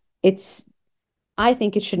matter. I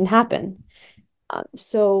think it shouldn't happen.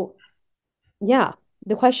 So yeah,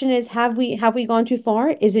 the question is, have we gone too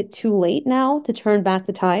far? Is it too late now to turn back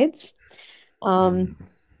the tides?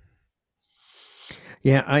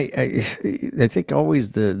 Yeah, I think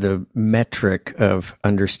always the metric of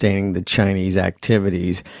understanding the Chinese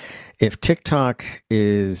activities, if TikTok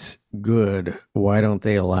is good, why don't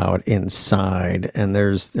they allow it inside? And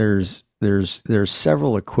there's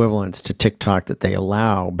several equivalents to TikTok that they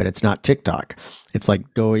allow, but it's not TikTok. It's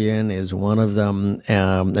like Douyin is one of them.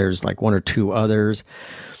 There's like one or two others,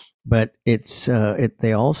 but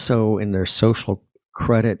they also, in their social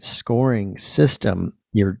credit scoring system,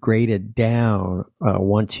 you're graded down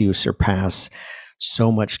once you surpass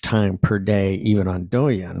so much time per day, even on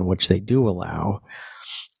Douyin, which they do allow.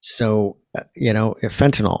 So, if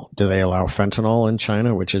fentanyl, do they allow fentanyl in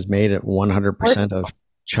China, which is made at 100% of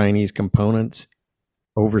Chinese components,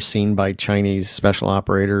 overseen by Chinese special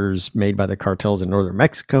operators, made by the cartels in northern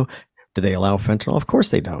Mexico? Do they allow fentanyl? Of course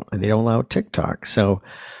they don't. And they don't allow TikTok. So,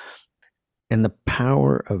 and the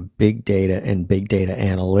power of big data and big data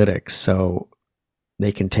analytics. So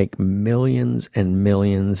they can take millions and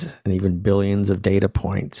millions and even billions of data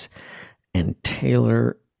points and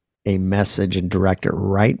tailor a message and direct it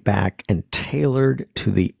right back and tailored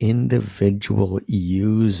to the individual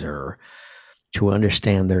user to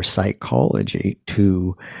understand their psychology,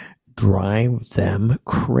 to drive them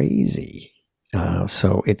crazy.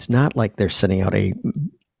 So it's not like they're sending out a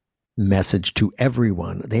message to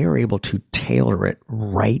everyone. They are able to tailor it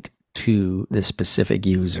right to the specific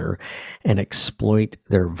user and exploit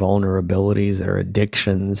their vulnerabilities, their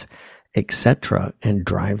addictions, etc., and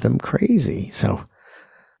drive them crazy. So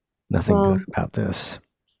nothing good about this.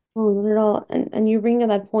 Oh, not at all. And you bring up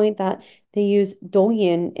that point that they use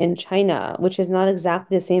Douyin in China, which is not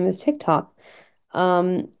exactly the same as TikTok.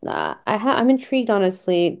 I'm intrigued,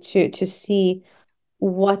 honestly, to see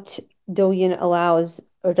what Douyin allows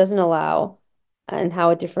or doesn't allow, and how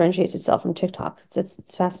it differentiates itself from TikTok.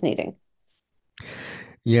 It's fascinating.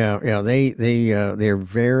 Yeah, they're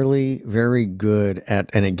very good at,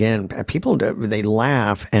 and again, people they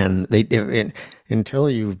laugh and until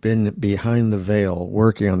you've been behind the veil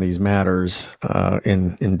working on these matters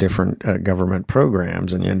in different government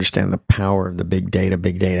programs, and you understand the power of the big data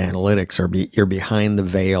analytics, or you're behind the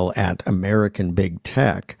veil at American big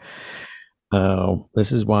tech.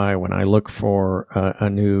 This is why when I look for a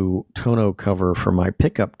new tonneau cover for my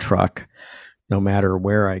pickup truck, no matter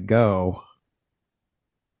where I go,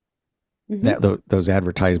 that those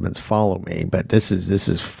advertisements follow me. But this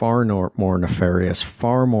is far more nefarious,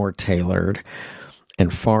 far more tailored,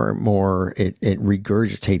 and far more it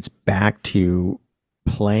regurgitates back to you,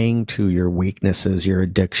 playing to your weaknesses, your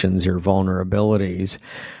addictions, your vulnerabilities,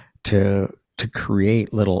 to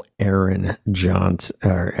create little Aaron Bushnells,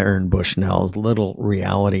 little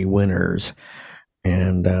reality winners.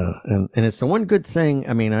 And it's the one good thing.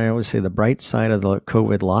 I mean, I always say the bright side of the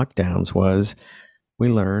COVID lockdowns was we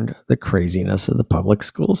learned the craziness of the public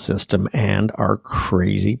school system and our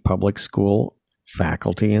crazy public school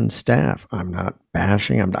faculty and staff. I'm not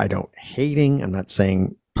bashing. I don't hating. I'm not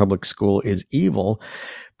saying public school is evil,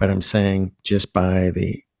 but I'm saying just by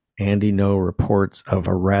the Andy No reports of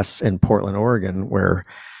arrests in Portland, Oregon, where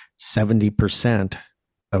 70%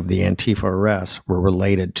 of the Antifa arrests were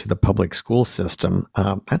related to the public school system,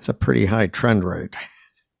 that's a pretty high trend rate.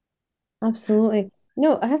 Absolutely.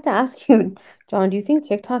 No, I have to ask you, John, do you think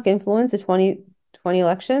TikTok influenced the 2020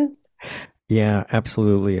 election? Yeah,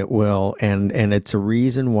 absolutely it will. And it's a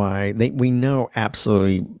reason why we know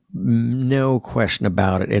absolutely no question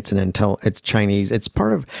about it. It's Chinese. It's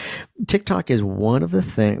part of TikTok is one of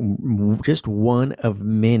the just one of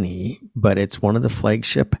many, but it's one of the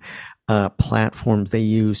flagship platforms they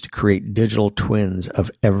use to create digital twins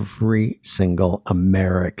of every single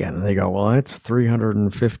American. And they go, well, that's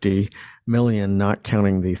 350 million, not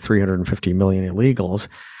counting the 350 million illegals.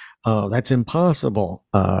 That's impossible.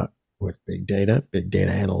 With big data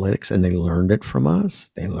analytics, and they learned it from us.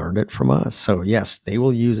 So yes, they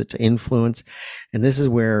will use it to influence. And this is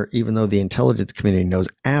where, even though the intelligence community knows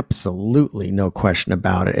absolutely no question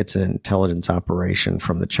about it, it's an intelligence operation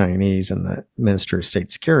from the Chinese and the Minister of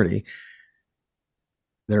State Security.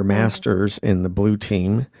 Their masters in the blue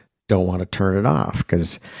team don't want to turn it off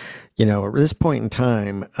because, at this point in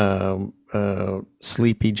time,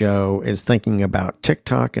 Sleepy Joe is thinking about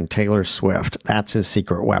TikTok and Taylor Swift. That's his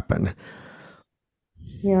secret weapon.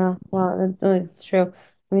 Yeah, well, that's true.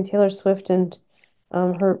 I mean, Taylor Swift and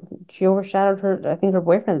she overshadowed I think her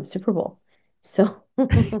boyfriend at the Super Bowl. So there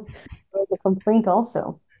was a complaint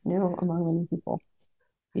also, among many people,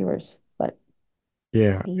 viewers. But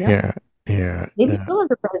yeah. Maybe she'll run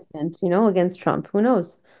for president, against Trump. Who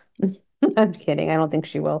knows? I'm kidding. I don't think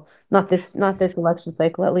she will. Not this election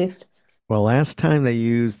cycle, at least. Well, last time they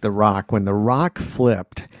used The Rock, when The Rock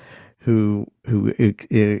flipped, who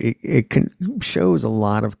shows a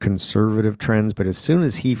lot of conservative trends, but as soon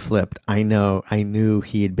as he flipped, I knew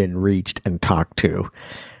he had been reached and talked to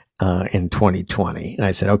in 2020. And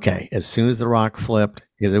I said, okay, as soon as The Rock flipped,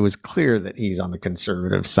 because it was clear that he's on the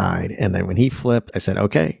conservative side. And then when he flipped, I said,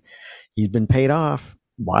 okay, he's been paid off.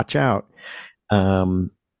 Watch out.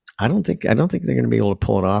 I don't think they're going to be able to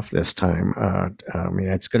pull it off this time. I mean,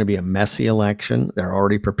 it's going to be a messy election. They're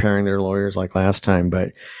already preparing their lawyers like last time,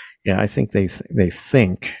 but yeah, I think they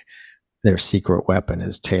think their secret weapon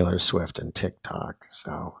is Taylor Swift and TikTok.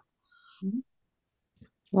 So,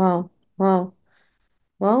 wow.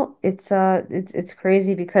 Well, it's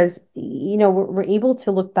crazy because we're able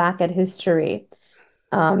to look back at history,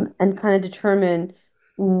 and kind of determine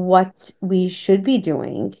what we should be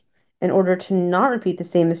doing in order to not repeat the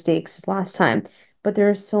same mistakes as last time. But there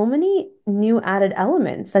are so many new added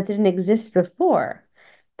elements that didn't exist before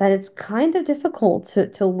that it's kind of difficult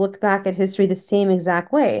to look back at history the same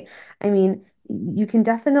exact way. I mean, you can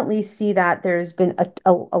definitely see that there's been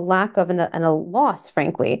a lack of and a loss,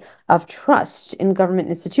 frankly, of trust in government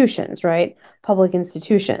institutions, right? Public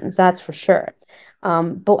institutions, that's for sure.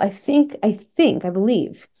 But I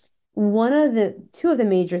believe two of the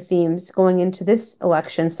major themes going into this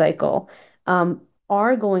election cycle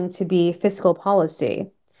are going to be fiscal policy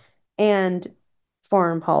and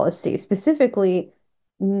foreign policy, specifically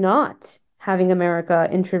not having America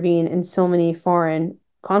intervene in so many foreign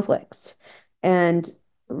conflicts. And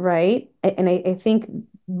right, and I think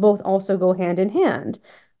both also go hand in hand.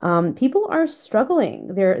 People are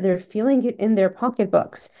struggling. They're feeling it in their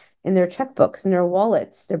pocketbooks, in their checkbooks, in their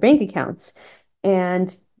wallets, their bank accounts,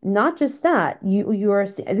 and not just that. You are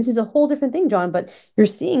this is a whole different thing, John, but you're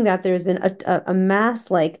seeing that there's been a mass,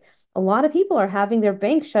 like a lot of people are having their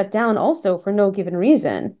bank shut down also for no given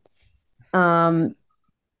reason. Um,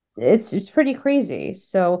 it's pretty crazy.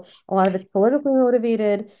 So a lot of it's politically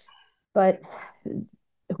motivated, but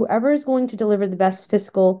whoever is going to deliver the best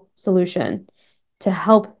fiscal solution to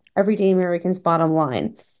help everyday Americans' bottom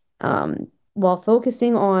line, while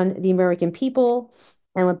focusing on the American people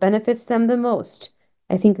and what benefits them the most,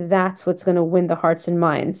 I think that's what's going to win the hearts and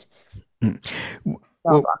minds.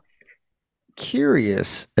 Well,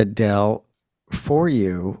 curious, Adele, for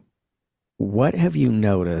you, what have you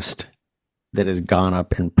noticed that has gone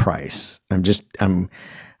up in price? I'm just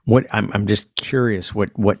curious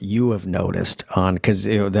what you have noticed on, because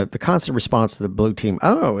the constant response to the blue team,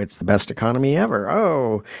 oh, it's the best economy ever.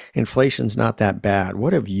 Oh, inflation's not that bad.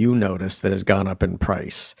 What have you noticed that has gone up in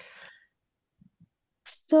price?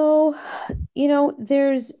 So,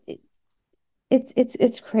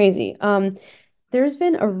 it's crazy. There's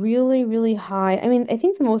been a really, really high. I mean, I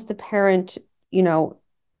think the most apparent,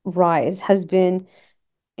 rise has been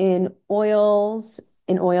in oils,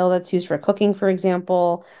 in oil that's used for cooking, for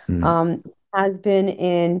example, has been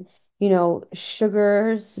in,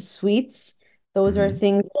 sugars, sweets. Those are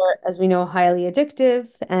things that are, as we know, highly addictive,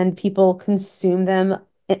 and people consume them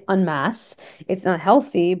en masse. It's not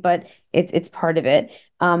healthy, but it's part of it.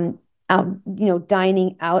 Out,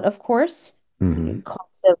 dining out, of course,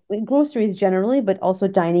 cost of groceries generally, but also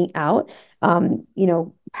dining out.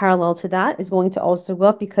 Parallel to that is going to also go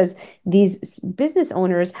up because these business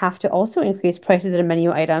owners have to also increase prices of menu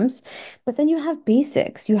items. But then you have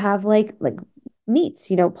basics. You have like meats,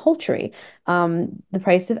 poultry, the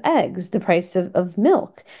price of eggs, the price of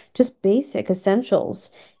milk, just basic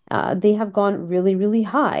essentials. They have gone really, really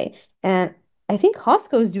high. And I think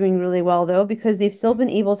Costco is doing really well though, because they've still been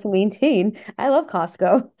able to maintain. I love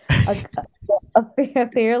Costco. A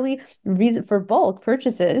fairly reason for bulk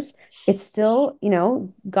purchases. It's still,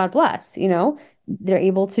 God bless, they're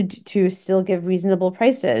able to still give reasonable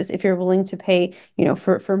prices if you're willing to pay,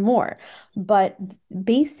 for more. But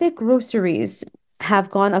basic groceries have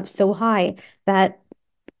gone up so high that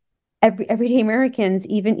everyday Americans,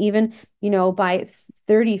 even, by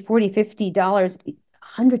 30, 40, $50, $100,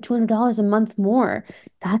 $200 a month more.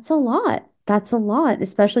 That's a lot. That's a lot,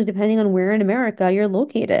 especially depending on where in America you're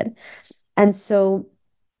located. And so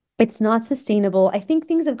it's not sustainable. I think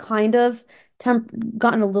things have kind of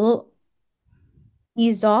gotten a little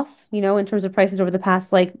eased off, in terms of prices over the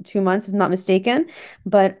past like 2 months, if I'm not mistaken.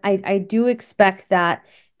 But I do expect that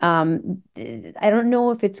I don't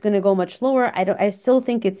know if it's going to go much lower. I still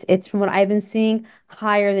think it's from what I've been seeing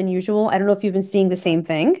higher than usual. I don't know if you've been seeing the same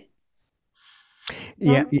thing.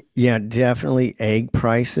 Yeah, definitely egg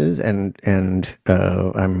prices, and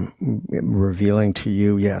I'm revealing to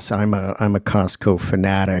you, yes, I'm a Costco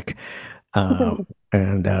fanatic,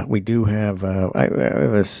 and we do have I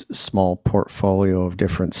have a small portfolio of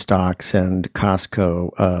different stocks, and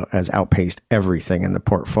Costco has outpaced everything in the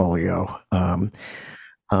portfolio, and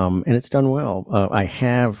it's done well. I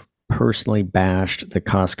have personally bashed the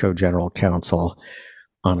Costco General Counsel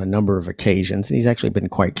on a number of occasions, and he's actually been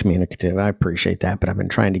quite communicative. I appreciate that, but I've been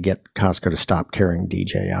trying to get Costco to stop carrying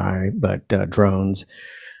DJI, drones.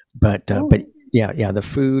 But yeah, the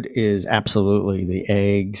food is absolutely the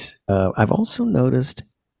eggs. I've also noticed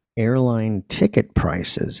airline ticket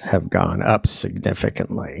prices have gone up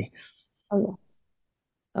significantly. Oh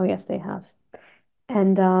yes, they have.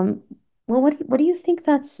 And well, what do you think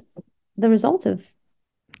that's the result of?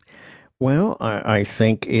 Well, I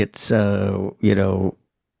think it's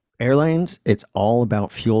airlines, it's all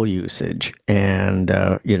about fuel usage. And,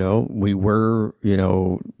 we were,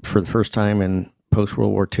 for the first time in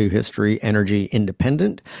post-World War II history, energy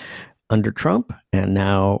independent under Trump. And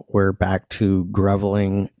now we're back to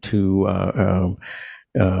groveling to,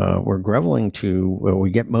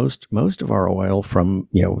 we get most of our oil from,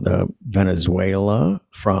 the Venezuela,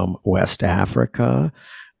 from West Africa,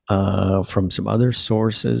 from some other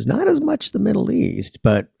sources, not as much the Middle East,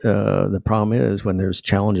 but the problem is when there's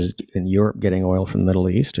challenges in Europe getting oil from the Middle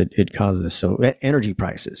East, it causes energy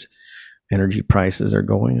prices are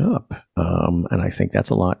going up, and I think that's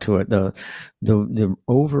a lot to it. The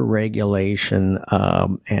overregulation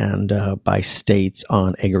and by states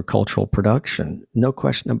on agricultural production, no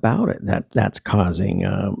question about it. That's causing.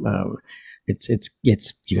 It's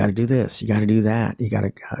you got to do this, you got to do that,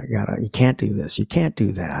 you can't do this, you can't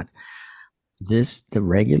do that. the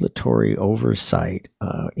regulatory oversight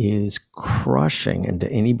is crushing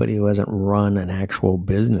into anybody who hasn't run an actual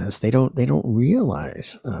business. They don't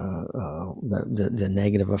realize the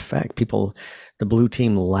negative effect. The blue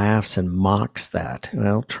team laughs and mocks that.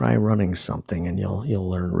 Well, try running something and you'll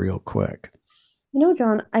learn real quick.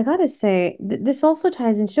 John, I gotta say, this also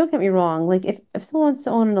ties into, don't get me wrong, like if someone wants to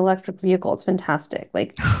own an electric vehicle, it's fantastic.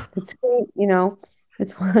 Like, it's great,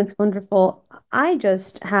 it's wonderful. I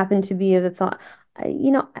just happen to be of the thought, I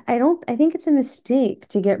think it's a mistake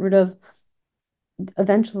to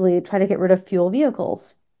eventually try to get rid of fuel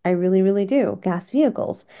vehicles. I really, really do. Gas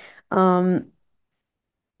vehicles. Um,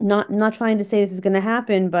 not trying to say this is going to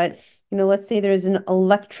happen, but let's say there's an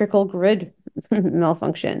electrical grid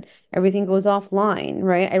malfunction. Everything goes offline,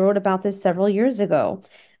 right? I wrote about this several years ago.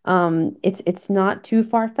 It's not too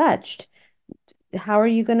far-fetched. How are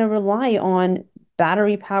you going to rely on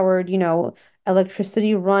battery powered,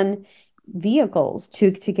 electricity run vehicles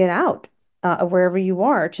to get out of wherever you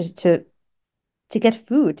are to get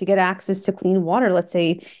food, to get access to clean water, let's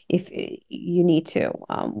say if you need to,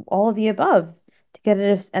 all of the above, to get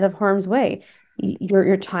it out of harm's way.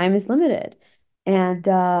 Your time is limited. And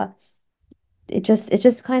it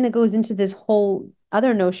just kind of goes into this whole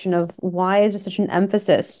other notion of why is there such an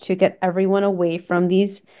emphasis to get everyone away from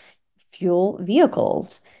these fuel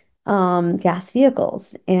vehicles, gas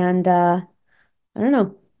vehicles. And I don't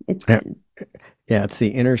know. Yeah, it's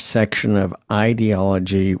the intersection of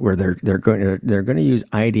ideology where they're going to use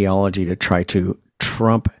ideology to try to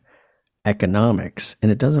trump economics,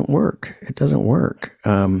 and it doesn't work. It doesn't work.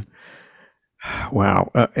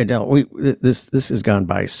 Wow, Adele, this has gone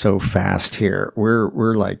by so fast here.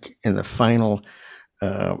 We're like in the final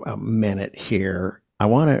minute here.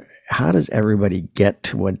 How does everybody get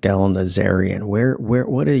to Adele Nazarian?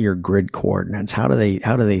 What are your grid coordinates? How do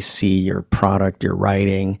they see your product, your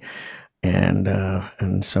writing?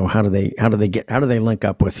 And so how do they link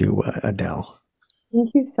up with you, Adele?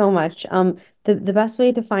 Thank you so much. The best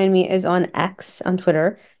way to find me is on X, on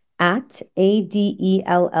Twitter, at ADELLENAZ,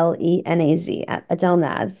 at Adele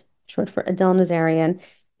Naz, short for Adele Nazarian.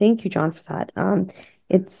 Thank you, John, for that.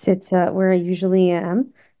 It's where I usually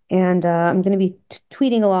am, and I'm going to be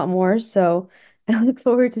tweeting a lot more. So I look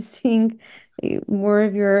forward to seeing more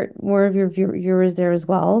of your viewers there as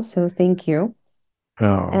well. So thank you.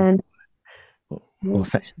 Oh. And well,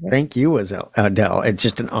 thank you, Adele. It's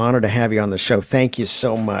just an honor to have you on the show. Thank you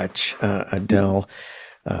so much, Adele.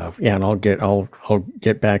 Yeah, and I'll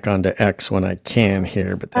get back onto X when I can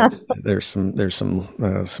here, but there's some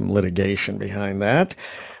litigation behind that.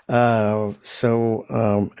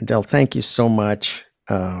 So Adele, thank you so much.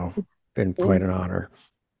 Been quite an honor.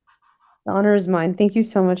 The honor is mine. Thank you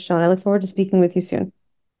so much, John. I look forward to speaking with you soon.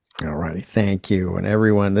 All righty. Thank you. And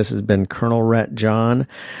everyone, this has been Colonel Ret John,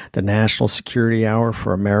 the National Security Hour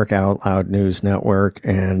for America Out Loud News Network.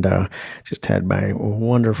 And just had my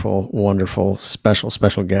wonderful, wonderful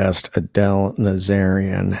special guest, Adele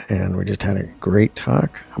Nazarian. And we just had a great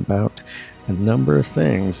talk about a number of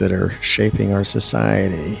things that are shaping our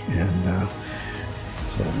society. And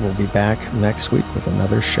so we'll be back next week with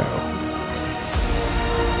another show.